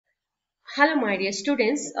Hello my dear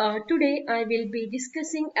students, today I will be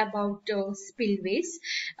discussing about spillways.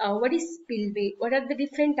 What is spillway? What are the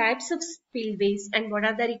different types of spillways and what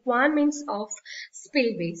are the requirements of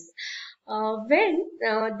spillways? When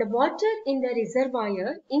the water in the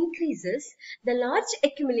reservoir increases, the large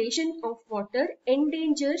accumulation of water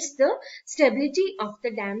endangers the stability of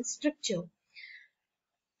the dam structure.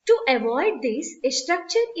 To avoid this, a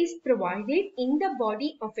structure is provided in the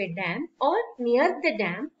body of a dam or near the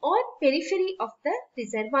dam or periphery of the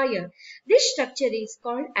reservoir. This structure is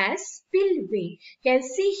called as spillway. Can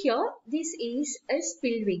see here, this is a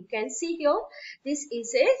spillway. Can see here, this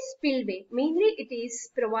is a spillway. Mainly it is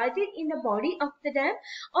provided in the body of the dam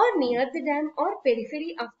or near the dam or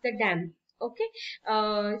periphery of the dam. Okay,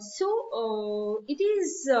 it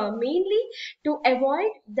is mainly to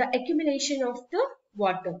avoid the accumulation of the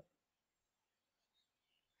water.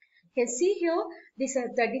 You can see here, these are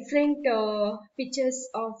the different pictures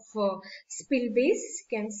of spillways.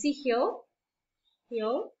 You can see here,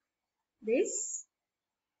 this,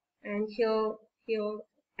 and here,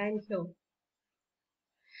 and here.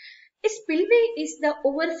 A spillway is the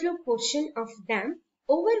overflow portion of dam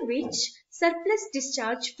over which surplus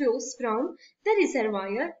discharge flows from the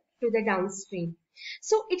reservoir to the downstream.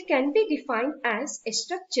 So it can be defined as a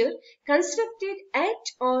structure constructed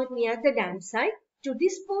at or near the dam site to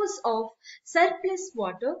dispose of surplus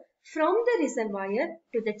water from the reservoir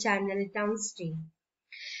to the channel downstream.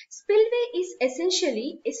 Spillway is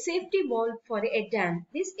essentially a safety valve for a dam.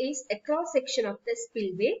 This is a cross section of the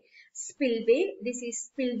spillway. This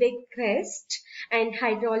is spillway crest and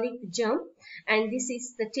hydraulic jump, and this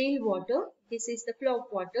is the tailwater. This is the flow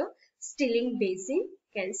of water, stilling basin.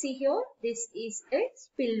 You can see here, this is a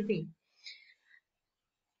spillway.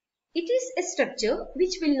 It is a structure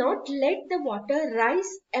which will not let the water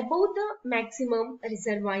rise above the maximum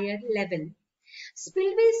reservoir level.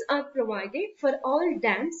 Spillways are provided for all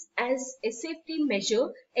dams as a safety measure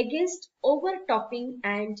against overtopping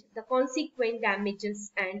and the consequent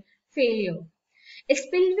damages and failure. A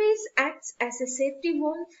spillways acts as a safety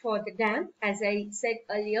valve for the dam, as I said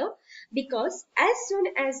earlier, because as soon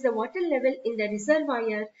as the water level in the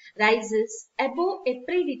reservoir rises above a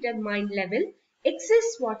predetermined level,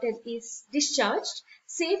 excess water is discharged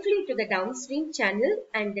safely to the downstream channel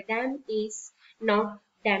and the dam is not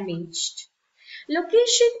damaged.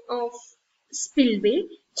 Location of spillway.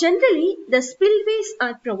 Generally, the spillways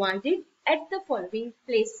are provided at the following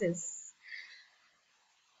places.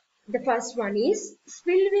 The first one is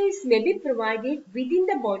spillways may be provided within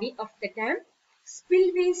the body of the dam.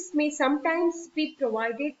 Spillways may sometimes be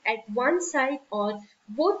provided at one side or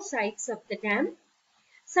both sides of the dam.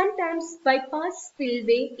 Sometimes bypass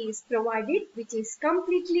spillway is provided which is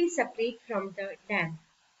completely separate from the dam.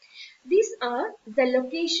 These are the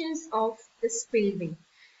locations of the spillway.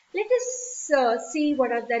 Let us see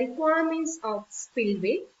what are the requirements of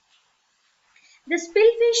spillway. The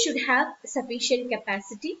spillway should have sufficient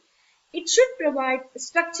capacity. It should provide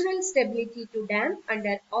structural stability to dam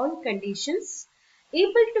under all conditions,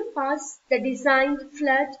 able to pass the designed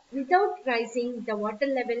flood without rising the water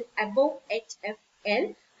level above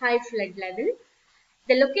HFL, high flood level.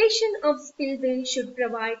 The location of spillway should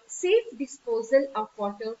provide safe disposal of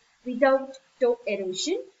water without toe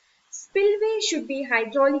erosion. Spillway should be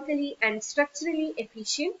hydraulically and structurally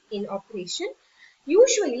efficient in operation.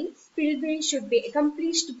 Usually, spillway should be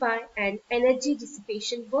accomplished by an energy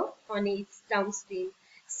dissipation work on its downstream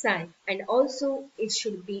side, and also it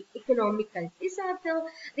should be economical. These are the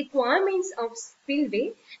requirements of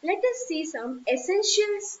spillway. Let us see some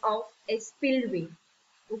essentials of a spillway.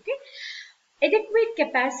 Okay. Adequate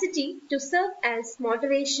capacity to serve as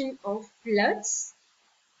moderation of floods.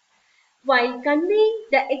 While conveying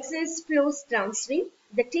the excess flows downstream,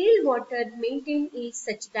 the tailwater maintained is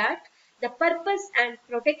such that the purpose and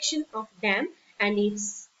protection of dam and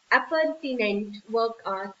its appurtenant work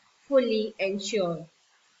are fully ensured.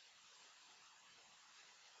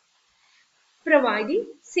 Providing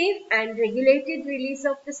safe and regulated release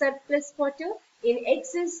of the surplus water in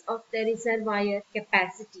excess of the reservoir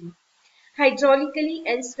capacity. Hydraulically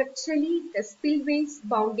and structurally, the spillways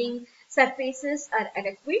bounding surfaces are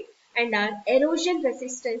adequate and are erosion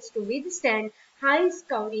resistant to withstand high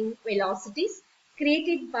scouring velocities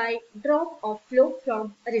created by drop of flow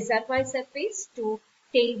from reservoir surface to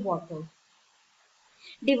tailwater.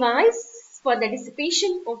 Device for the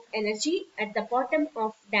dissipation of energy at the bottom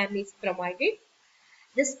of dam is provided.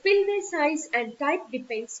 The spillway size and type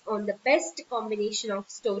depends on the best combination of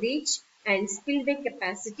storage and spillway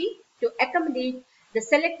capacity to accommodate the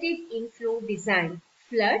selected inflow design,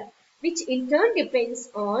 flood, which in turn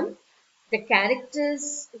depends on the character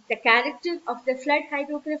of the flood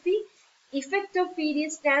hydrography, effect of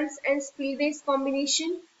various dams and spillways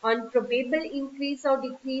combination on probable increase or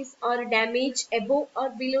decrease or damage above or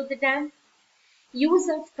below the dam, use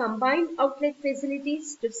of combined outlet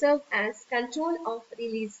facilities to serve as control of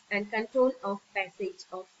release and control of passage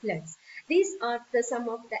of floods. These are some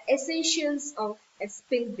of the essentials of a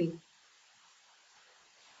spillway.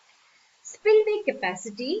 Spillway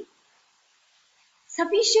capacity.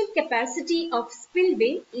 Sufficient capacity of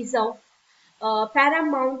spillway is of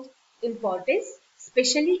paramount importance,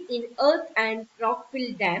 especially in earth and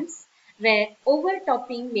rock-filled dams where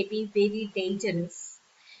overtopping may be very dangerous.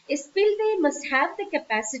 A spillway must have the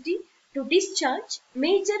capacity to discharge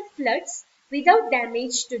major floods without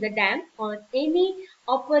damage to the dam or any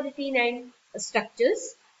appurtenant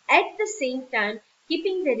structures, at the same time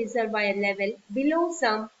keeping the reservoir level below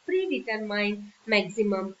some predetermined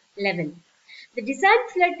maximum level. The desired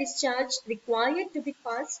flood discharge required to be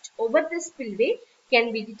passed over the spillway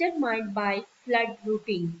can be determined by flood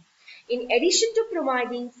routing. In addition to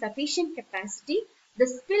providing sufficient capacity, the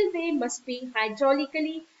spillway must be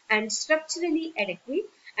hydraulically and structurally adequate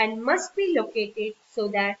and must be located so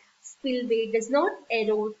that spillway does not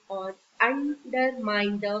erode or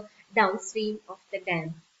undermine the downstream of the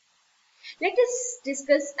dam. Let us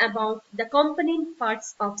discuss about the component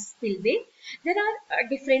parts of spillway. There are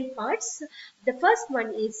different parts. The first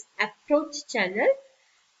one is approach channel.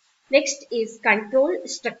 Next is control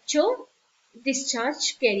structure,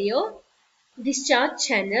 discharge carrier, discharge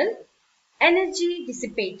channel, energy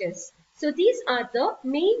dissipators. So these are the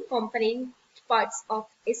main component parts of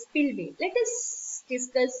a spillway. Let us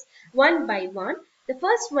discuss one by one. The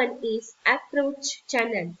first one is approach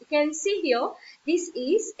channel. You can see here, this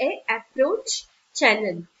is a approach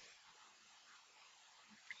channel.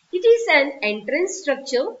 It is an entrance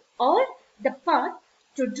structure or the path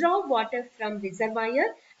to draw water from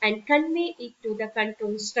reservoir and convey it to the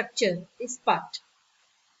control structure, this part.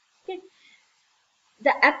 Okay.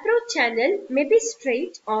 The approach channel may be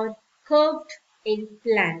straight or curved in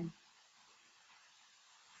plan.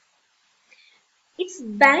 Its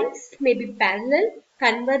banks may be parallel,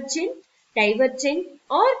 convergent, divergent,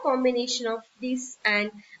 or combination of these,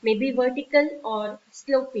 and may be vertical or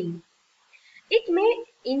sloping. It may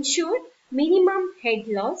ensure minimum head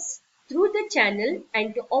loss through the channel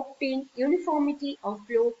and to obtain uniformity of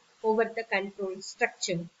flow over the control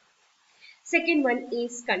structure. Second one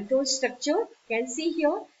is control structure. You can see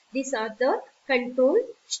here, these are the control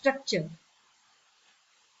structure.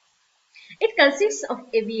 It consists of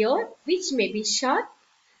a weir which may be sharp.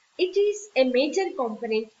 It is a major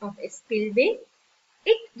component of a spillway.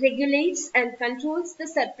 It regulates and controls the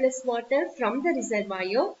surplus water from the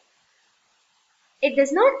reservoir. It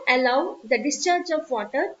does not allow the discharge of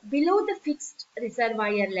water below the fixed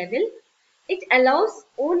reservoir level. It allows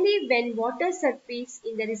only when water surface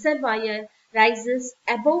in the reservoir rises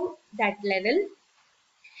above that level.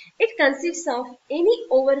 It consists of any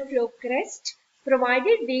overflow crest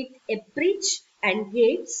provided with a bridge and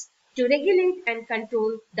gates to regulate and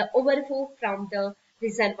control the overflow from the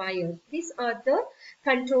reservoir. These are the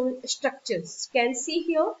control structures. You can see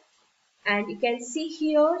here, and you can see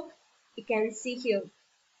here, you can see here.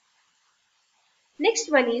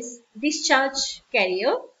 Next one is discharge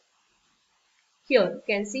carrier. Here you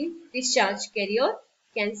can see discharge carrier.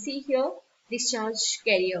 You can see here discharge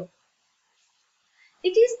carrier.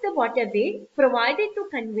 It is the waterway provided to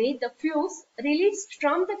convey the flows released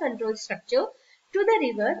from the control structure to the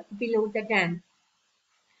river below the dam.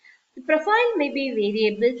 The profile may be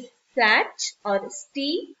variable, flat or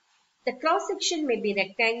steep. The cross section may be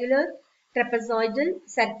rectangular, trapezoidal,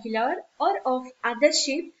 circular or of other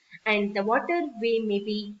shape, and the waterway may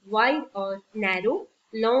be wide or narrow,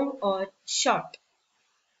 long or short.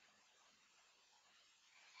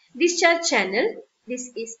 Discharge channel. This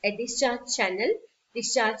is a discharge channel.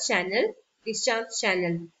 Discharge channel, discharge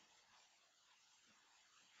channel.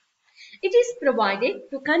 It is provided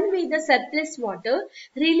to convey the surplus water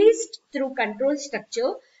released through control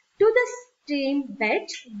structure to the stream bed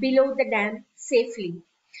below the dam safely.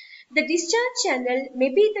 The discharge channel may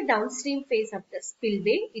be the downstream face of the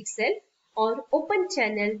spillway itself or open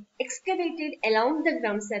channel excavated along the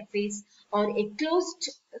ground surface or a closed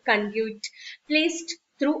conduit placed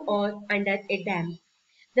through or under a dam.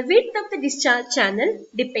 The width of the discharge channel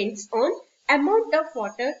depends on amount of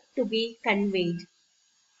water to be conveyed.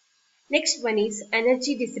 Next one is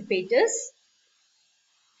energy dissipators.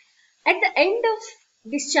 At the end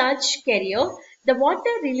of discharge carrier, the water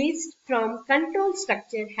released from control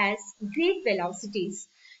structure has great velocities,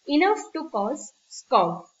 enough to cause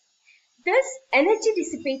scour. Thus, energy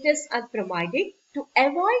dissipators are provided to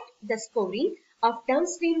avoid the scouring of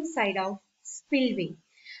downstream side of spillway.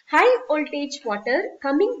 High voltage water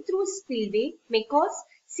coming through spillway may cause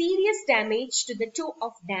serious damage to the toe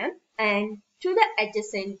of dam and to the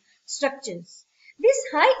adjacent structures. This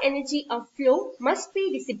high energy of flow must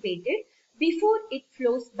be dissipated before it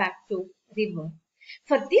flows back to river.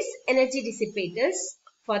 For this, energy dissipators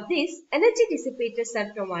are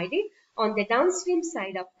provided on the downstream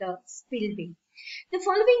side of the spillway. The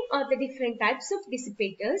following are the different types of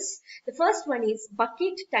dissipators. The first one is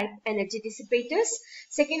bucket type energy dissipators.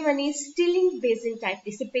 Second one is stilling basin type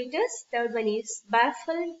dissipators. Third one is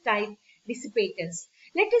baffle type dissipators.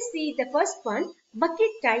 Let us see the first one,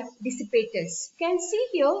 bucket type dissipators. You can see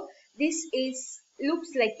here this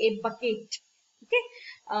looks like a bucket. Okay.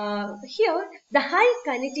 Here the high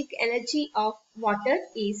kinetic energy of water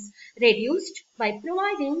is reduced by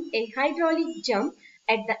providing a hydraulic jump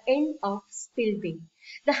at the end of spillway.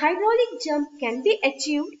 The hydraulic jump can be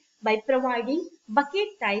achieved by providing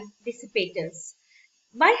bucket type dissipators.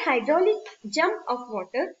 By hydraulic jump of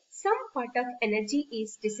water, some part of energy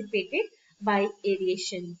is dissipated by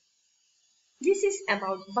aeration. This is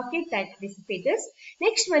about bucket type dissipators.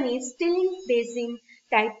 Next one is stilling basin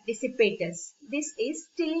type dissipators. This is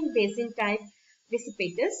stilling basin type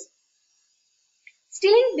dissipators.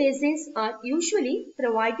 Stilling basins are usually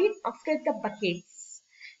provided after the buckets.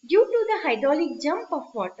 Due to the hydraulic jump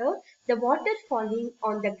of water, the water falling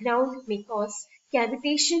on the ground may cause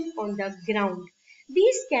cavitation on the ground.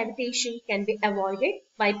 These cavitation can be avoided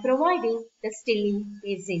by providing the stilling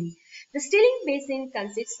basin. The stilling basin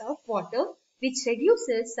consists of water which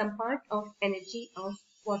reduces some part of energy of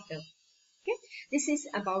water. Okay, this is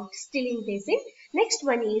about stilling basin. Next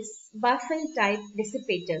one is baffle type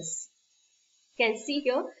dissipators. You can see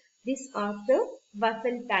here, these are the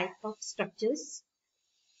baffle type of structures.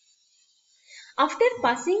 After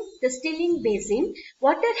passing the stilling basin,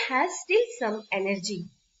 water has still some energy.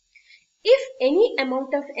 If any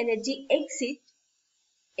amount of energy exists,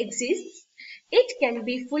 it can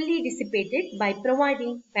be fully dissipated by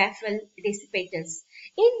providing baffle dissipators.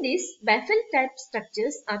 In this, baffle type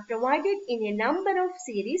structures are provided in a number of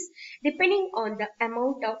series depending on the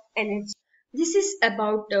amount of energy. This is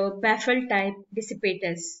about baffle type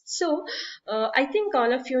dissipators. So, I think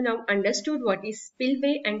all of you now understood what is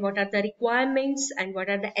spillway and what are the requirements and what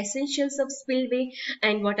are the essentials of spillway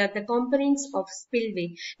and what are the components of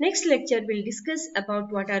spillway. Next lecture will discuss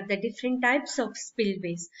about what are the different types of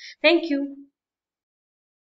spillways. Thank you.